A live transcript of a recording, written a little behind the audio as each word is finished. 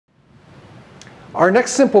Our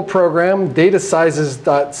next simple program,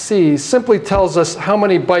 datasizes.c, simply tells us how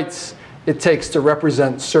many bytes it takes to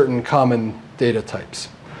represent certain common data types.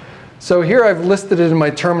 So here I've listed it in my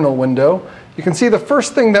terminal window. You can see the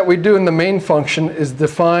first thing that we do in the main function is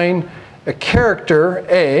define a character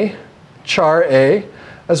A, char A,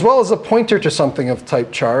 as well as a pointer to something of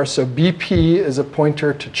type char. So BP is a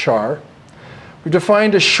pointer to char. We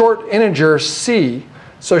defined a short integer C.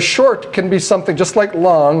 So short can be something just like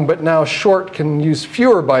long, but now short can use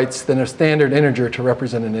fewer bytes than a standard integer to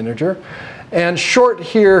represent an integer. And short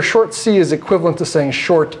here, short C, is equivalent to saying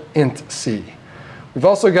short int C. We've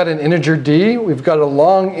also got an integer D. We've got a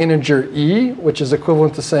long integer E, which is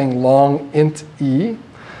equivalent to saying long int E.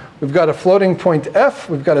 We've got a floating point F.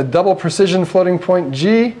 We've got a double precision floating point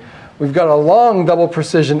G. We've got a long double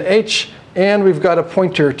precision H. And we've got a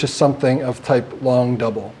pointer to something of type long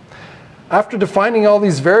double. After defining all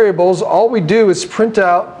these variables, all we do is print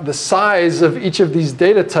out the size of each of these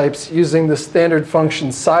data types using the standard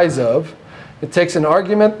function sizeof. It takes an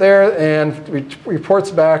argument there and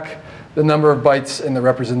reports back the number of bytes in the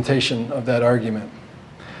representation of that argument.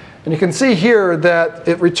 And you can see here that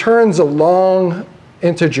it returns a long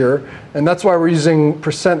integer, and that's why we're using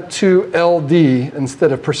 %2LD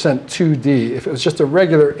instead of %2D. If it was just a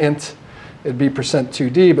regular int, it'd be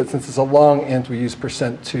 %2D, but since it's a long int, we use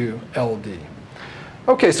 %2LD.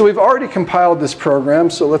 Okay, so we've already compiled this program,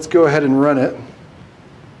 so let's go ahead and run it.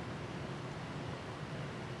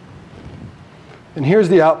 And here's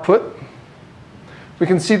the output. We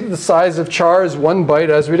can see that the size of char is 1 byte,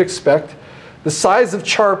 as we'd expect. The size of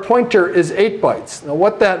char pointer is 8 bytes. Now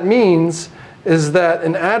what that means is that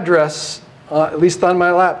an address, at least on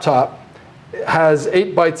my laptop, has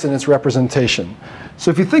 8 bytes in its representation. So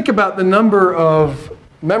if you think about the number of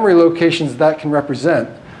memory locations that can represent,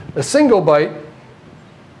 a single byte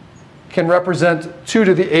can represent 2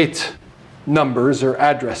 to the 8 numbers or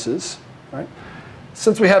addresses. Right?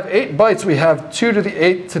 Since we have 8 bytes, we have 2 to the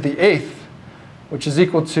 8 to the 8th, which is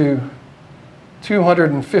equal to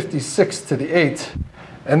 256 to the 8th.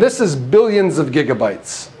 And this is billions of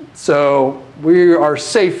gigabytes. So we are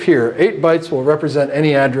safe here. 8 bytes will represent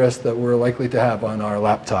any address that we're likely to have on our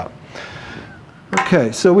laptop.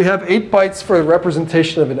 OK, so we have 8 bytes for the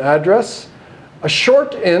representation of an address. A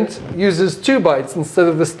short int uses 2 bytes instead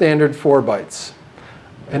of the standard 4 bytes.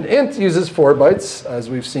 An int uses 4 bytes, as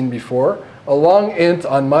we've seen before. A long int,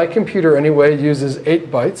 on my computer anyway, uses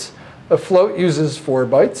 8 bytes. A float uses 4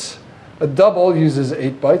 bytes. A double uses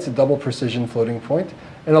 8 bytes, a double precision floating point.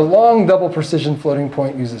 And a long double precision floating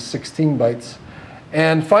point uses 16 bytes.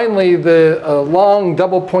 And finally, the long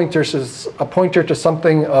double pointer, a pointer to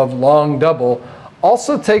something of long double,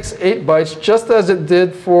 also takes 8 bytes, just as it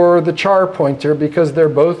did for the char pointer, because they're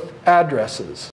both addresses.